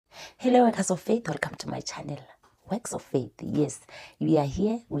Hello, workers of faith. Welcome to my channel, Works of Faith. Yes, we are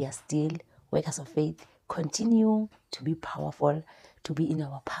here. We are still workers of faith. Continue to be powerful, to be in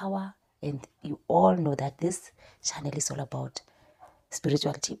our power. And you all know that this channel is all about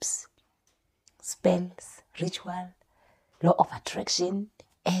spiritual tips, spells, ritual, law of attraction,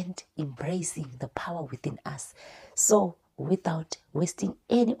 and embracing the power within us. So, without wasting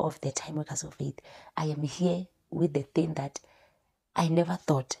any of the time, workers of faith, I am here with the thing that I never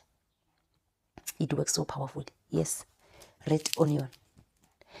thought it works so powerful. Yes, red onion.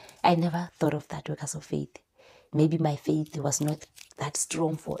 I never thought of that, workers of faith. Maybe my faith was not that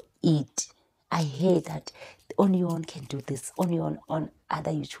strong for it. I heard that onion can do this, onion on other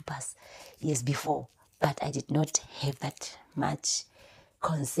YouTubers years before, but I did not have that much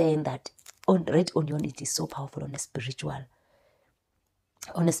concern that on red onion, it is so powerful on a spiritual,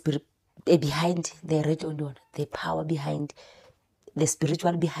 behind the red onion, the power behind the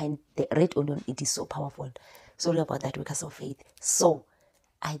spiritual behind the red onion, it is so powerful. Sorry about that, workers of faith. So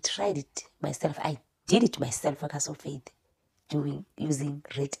I tried it myself. I did it myself, workers of faith, using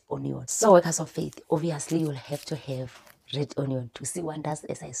red onion. So workers of faith, obviously you'll have to have red onion to see wonders,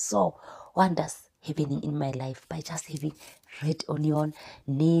 as I saw wonders happening in my life by just having red onion,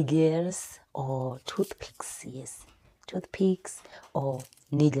 needles or toothpicks. Yes, toothpicks or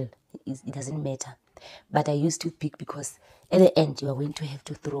needle, it doesn't matter. But I use toothpick because at the end you are going to have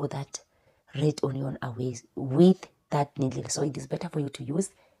to throw that red onion away with that needle. So it is better for you to use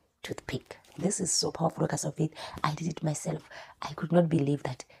toothpick. This is so powerful, workers of faith. I did it myself. I could not believe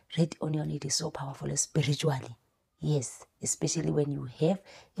that red onion, it is so powerful spiritually. Yes, especially when you have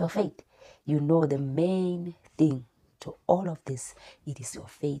your faith. You know the main thing to all of this, it is your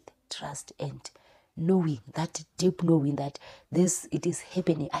faith, trust, and knowing, that deep knowing that this, it is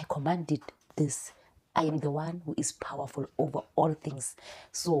happening. I commanded this. I am the one who is powerful over all things.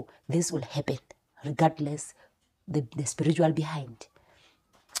 So this will happen regardless the spiritual behind.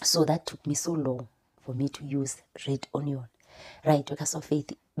 So that took me so long for me to use red onion. Right, workers of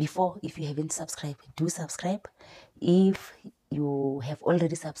faith, before, if you haven't subscribed, do subscribe. If you have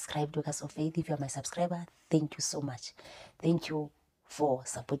already subscribed, workers of faith, if you are my subscriber, thank you so much. Thank you for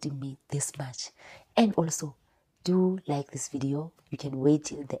supporting me this much. And also, do like this video. You can wait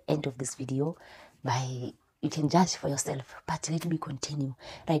till the end of this video you can judge for yourself, but let me continue.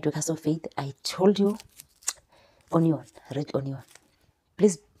 Right, workers of faith, I told you onion, red onion.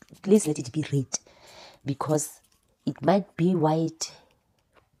 Please let it be red, because it might be white,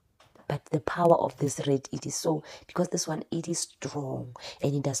 but the power of this red, it is so, because this one, it is strong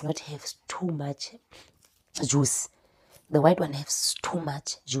and it does not have too much juice. The white one has too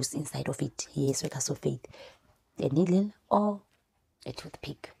much juice inside of it. Yes, workers of faith, a needle or a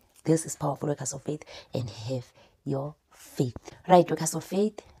toothpick. This is powerful, workers of faith, and have your faith. Right, workers of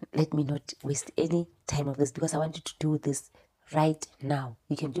faith, let me not waste any time of this, because I want you to do this right now.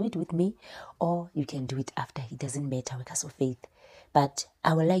 You can do it with me or you can do it after. It doesn't matter, workers of faith. But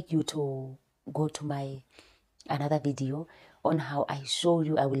I would like you to go to my another video on how I show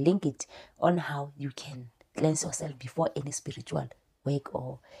you, I will link it, on how you can cleanse yourself before any spiritual work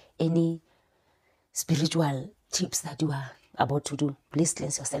or any spiritual tips that you are about to do. Please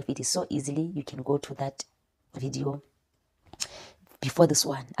cleanse yourself. It is so easily. You can go to that video before this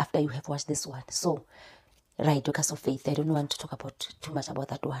one, after you have watched this one. So right, workers of faith, I don't want to talk about too much about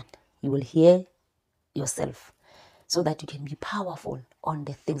that one. You will hear yourself, so that you can be powerful on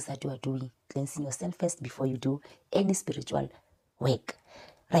the things that you are doing. Cleansing yourself first before you do any spiritual work.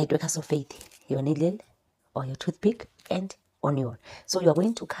 Right, workers of faith, your needle or your toothpick and onion. So you are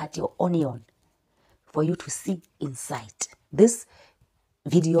going to cut your onion for you to see inside. This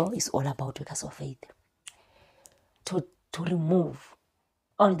video is all about, workers of faith, to remove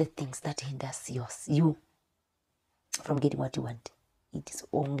all the things that hinders you from getting what you want. It is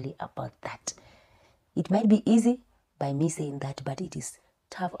only about that. It might be easy by me saying that, but it is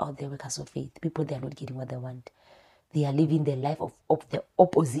tough out there, workers of faith. People, they are not getting what they want. They are living their life of the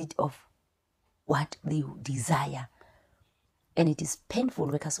opposite of what they desire. And it is painful,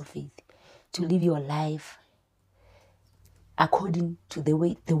 workers of faith, to live your life according to the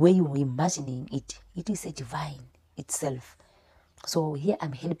way you were imagining it. It is a divine itself. So here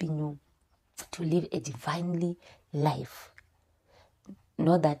I'm helping you to live a divinely life.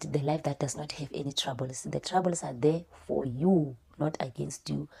 Not that the life that does not have any troubles. The troubles are there for you, not against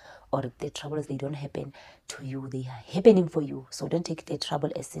you. Or the troubles, they don't happen to you, they are happening for you. So don't take the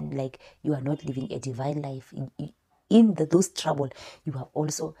trouble as in like you are not living a divine life. In those trouble, you are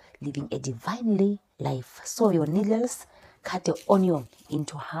also living a divinely life. So your needles, cut the onion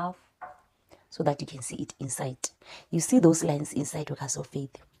into half so that you can see it inside. You see those lines inside, workers of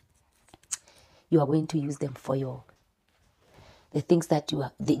faith. you are going to use them for your the things that you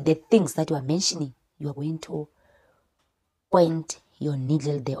are the things that you are mentioning. You are going to point your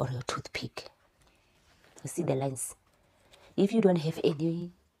needle there or your toothpick. You see the lines. If you don't have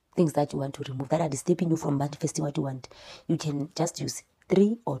any things that you want to remove that are disturbing you from manifesting what you want, you can just use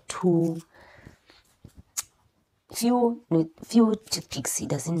 3 or 2 few toothpicks. It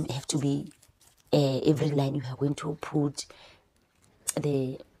doesn't have to be every line you are going to put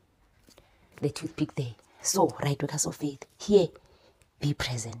the toothpick there. So, right, workers of faith, here, be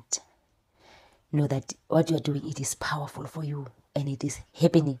present. Know that what you are doing, it is powerful for you and it is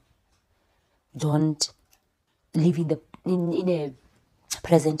happening. Don't live in a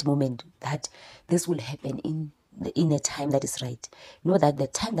present moment that this will happen in a time that is right. Know that the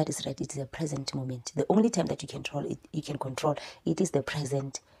time that is right, it is a present moment. The only time that you can control it is the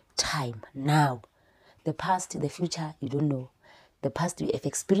present time now. The past, the future, you don't know. The past you have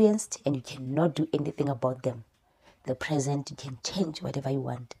experienced and you cannot do anything about them. The present, you can change whatever you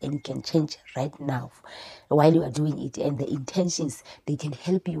want, and you can change right now while you are doing it, and the intentions, they can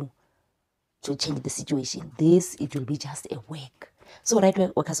help you to change the situation. This, it will be just a work. So right,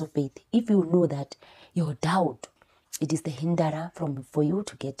 workers of faith, if you know that your doubt, it is the hinderer for you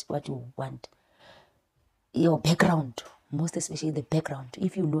to get what you want, your background, most especially the background,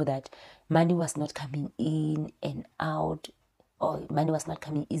 if you know that money was not coming in and out, or money was not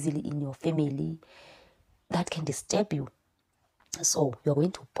coming easily in your family, that can disturb you. So you're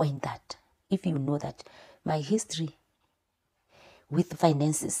going to point that. If you know that my history with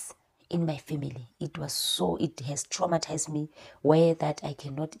finances in my family, it has traumatized me, where that I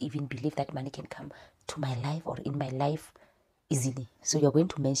cannot even believe that money can come to my life or in my life easily. So you're going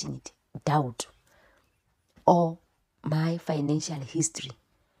to mention it. Doubt or my financial history,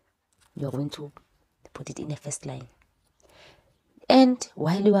 you're going to put it in a first line. And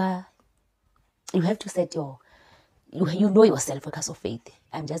while you have to set you know yourself, workers of faith.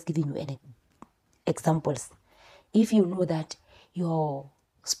 I'm just giving you any examples. If you know that your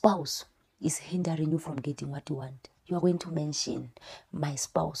spouse is hindering you from getting what you want, you are going to mention, my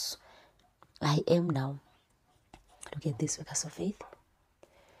spouse, I am now, look at this, workers of faith,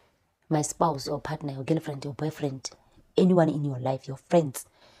 my spouse, your partner, your girlfriend, your boyfriend, anyone in your life, your friends,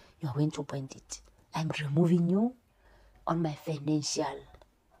 you are going to point it. I'm removing you on my financial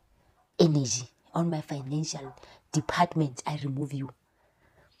energy, on my financial department. I remove you.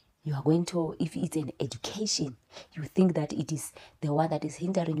 You are going to, if it's an education, you think that it is the one that is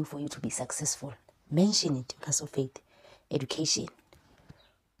hindering you for you to be successful, mention it, because of faith. Education,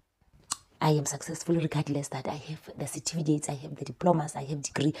 I am successful regardless that I have the certificates, I have the diplomas, I have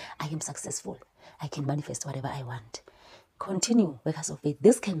degree, I am successful. I can manifest whatever I want. Continue, workers of faith.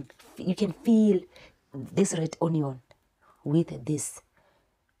 You can feel this red onion with this.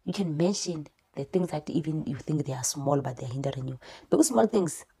 You can mention the things that even you think they are small, but they're hindering you. Those small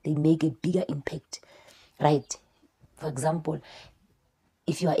things, they make a bigger impact, right? For example,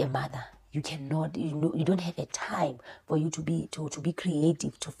 if you are a mother, you cannot, you don't have a time for you to be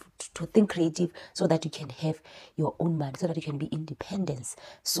creative, to think creative, so that you can have your own money, so that you can be independent.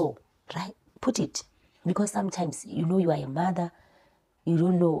 So, right, put it, because sometimes you are a mother, you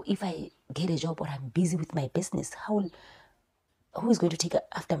don't know, if I get a job or I'm busy with my business, who is going to take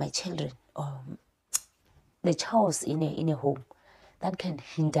after my children or the chores in a home? That can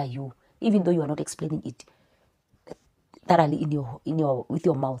hinder you, even though you are not explaining it thoroughly with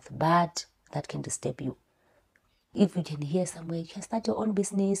your mouth, but that can disturb you. If you can hear somewhere, you can start your own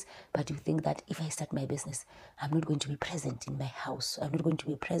business, but you think that if I start my business, I'm not going to be present in my house, I'm not going to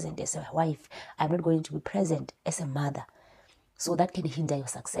be present as a wife, I'm not going to be present as a mother. So that can hinder your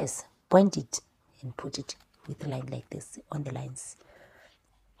success. Point it and put it with a line like this on the lines.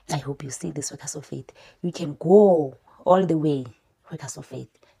 I hope you see this, workers of faith. You can go all the way, workers of faith.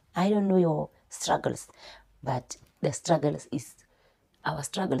 I don't know your struggles, but our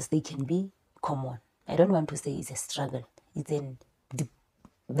struggles, they can be common. I don't want to say it's a struggle. It's the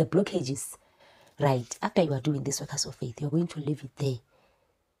blockages, right? After you are doing this, workers of faith, you're going to leave it there,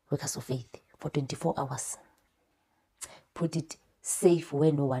 workers of faith, for 24 hours. Put it safe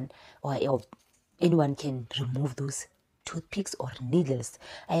where no one or anyone can remove those toothpicks or needles.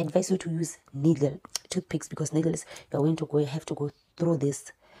 I advise you to use toothpicks, because needles, you're going to have to go through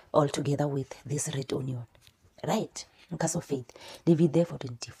this all together with this red onion, right? Workers of faith, leave it there for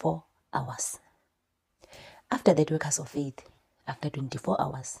 24 hours. After that, workers of faith, after 24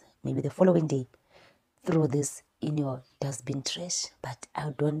 hours, maybe the following day, throw this in your dustbin trash, but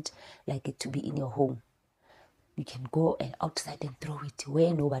I don't like it to be in your home. You can go outside and throw it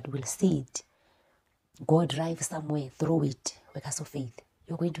where nobody will see it. Go drive somewhere, throw it, workers of faith.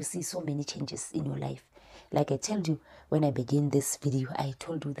 you're going to see so many changes in your life. Like I told you when I began this video, I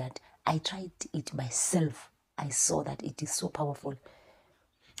told you that I tried it myself. I saw that it is so powerful.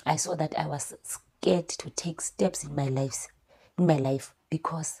 I saw that I was scared to take steps in my life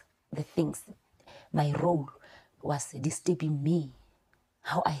because the things, my role was disturbing me.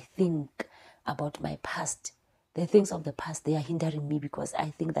 How I think about my past, the things of the past, they are hindering me because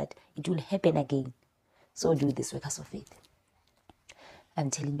I think that it will happen again. So do this, workers of faith. I'm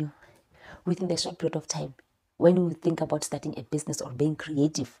telling you, within the short period of time, when you think about starting a business or being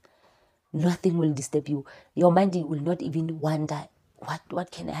creative, nothing will disturb you. Your mind will not even wonder, what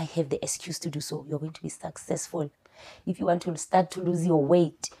can I have the excuse to do so? You're going to be successful. If you want to start to lose your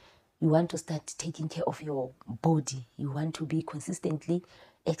weight, you want to start taking care of your body, you want to be consistently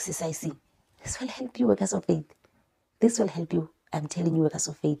exercising, this will help you, workers of faith. This will help you. I'm telling you, workers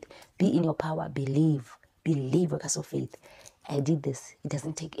of faith, be in your power, believe, workers of faith. I did this. It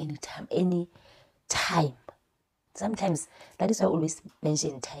doesn't take any time. Sometimes, that is why I always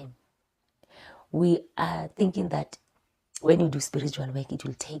mention time. We are thinking that when you do spiritual work, it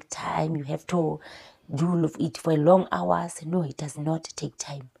will take time. You have to do it for long hours. No, it does not take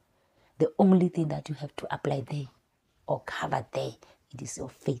time. The only thing that you have to apply there or cover there, it is your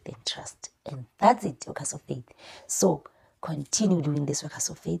faith and trust. And that's it, workers of faith. So continue doing this, workers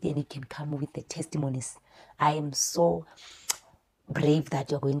of faith, and you can come with the testimonies. I am so brave that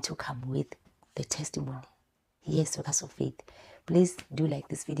you're going to come with the testimony. Yes, workers of faith. Please do like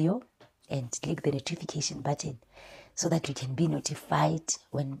this video and click the notification button so that we can be notified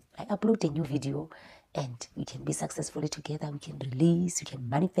when I upload a new video, and we can be successfully together. We can release, we can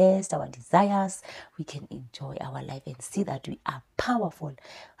manifest our desires, we can enjoy our life and see that we are powerful.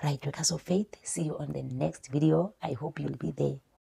 Right, workers of faith, see you on the next video. I hope you'll be there.